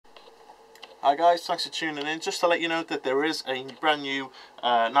Hi guys, thanks for tuning in. Just to let you know that there is a brand new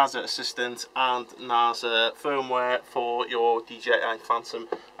Naza Assistant and Naza Firmware for your DJI Phantom.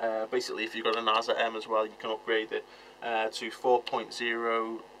 Basically, if you've got a Naza M as well, you can upgrade it to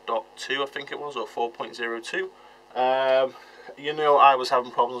 4.0.2, I think it was, or 4.02. You know, I was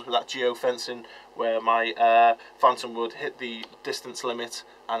having problems with that geofencing where my Phantom would hit the distance limit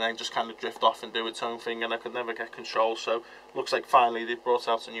and then just kind of drift off and do its own thing, and I could never get control. So looks like finally they've brought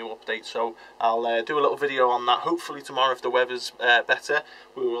out a new update, so I'll do a little video on that. Hopefully tomorrow, if the weather's better,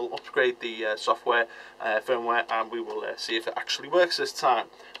 we will upgrade the software firmware, and we will see if it actually works this time.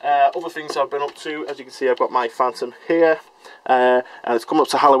 Other things I've been up to, as you can see, I've got my Phantom here, and it's coming up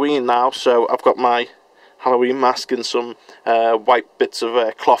to Halloween now, so I've got my Halloween mask and some white bits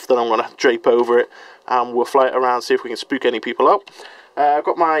of cloth that I'm going to drape over it, and we'll fly it around, see if we can spook any people out. I've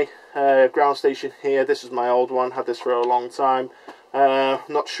got my ground station here. This is my old one, had this for a long time.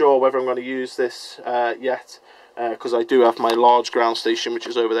 Not sure whether I'm going to use this yet, because I do have my large ground station which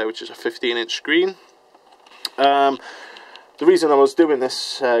is over there, which is a 15-inch screen. The reason I was doing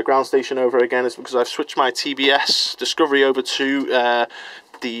this ground station over again is because I've switched my TBS Discovery over to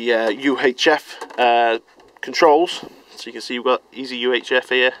the UHF controls. So you can see we've got easy UHF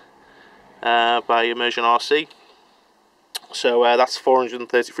here by Immersion RC. So that's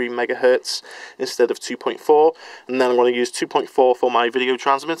 433 megahertz instead of 2.4, and then I'm going to use 2.4 for my video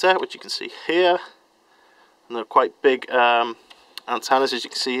transmitter, which you can see here. And they're quite big antennas, as you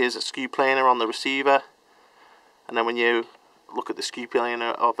can see. Here's a skew planar on the receiver, and then when you look at the skew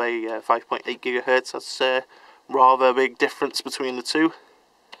planar of a 5.8 gigahertz, that's a rather big difference between the two.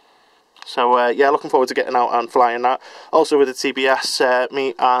 So yeah, looking forward to getting out and flying that. Also with the TBS,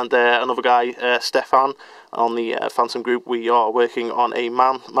 me and another guy, Stefan, on the Phantom group, we are working on a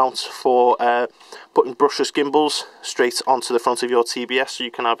mount for putting brushless gimbals straight onto the front of your TBS, so you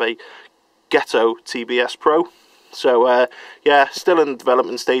can have a Ghetto TBS Pro. So yeah, still in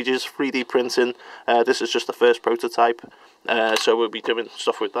development stages, 3D printing. This is just the first prototype, so we'll be doing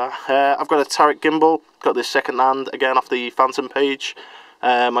stuff with that. I've got a Tarek gimbal, got this second hand again off the Phantom page.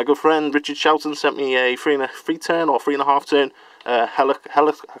 My good friend Richard Shelton sent me a 3 turn or 3.5 turn I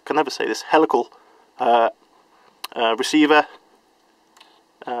can never say this, helical receiver.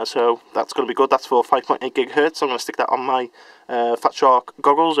 So that's going to be good. That's for 5.8 gigahertz. I'm going to stick that on my Fat Shark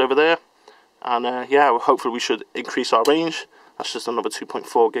goggles over there, and yeah, hopefully we should increase our range. That's just another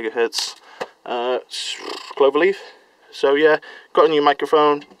 2.4 gigahertz cloverleaf. So yeah, got a new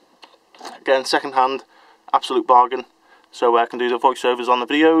microphone again, second hand, absolute bargain. So I can do the voiceovers on the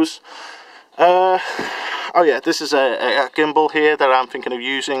videos. Oh yeah, this is a gimbal here that I'm thinking of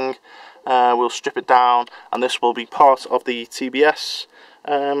using. We'll strip it down, and this will be part of the TBS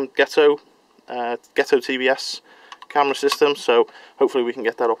Ghetto TBS camera system. So hopefully we can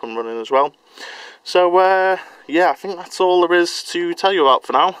get that up and running as well. So yeah, I think that's all there is to tell you about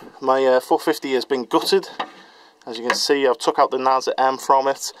for now. My 450 has been gutted. As you can see, I've took out the Naza M from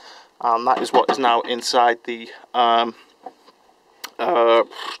it, and that is what is now inside the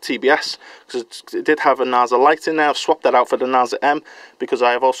TBS, because it did have a Naza light in there. I've swapped that out for the Naza M because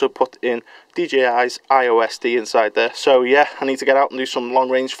I have also put in DJI's IOSD inside there. So yeah, I need to get out and do some long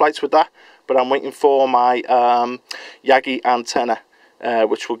range flights with that, but I'm waiting for my Yagi antenna,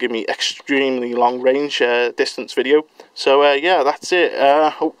 which will give me extremely long range distance video. So yeah, that's it.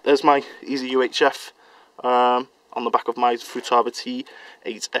 Oh, there's my easy UHF on the back of my Futaba T8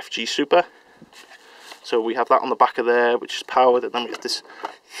 FG Super. So we have that on the back of there, which is powered, and then we have this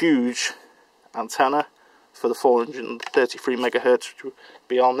huge antenna for the 433 megahertz, which will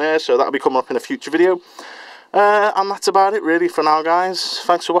be on there. So that'll be coming up in a future video. And that's about it really for now, guys.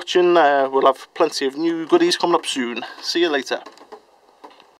 Thanks for watching. We'll have plenty of new goodies coming up soon. See you later.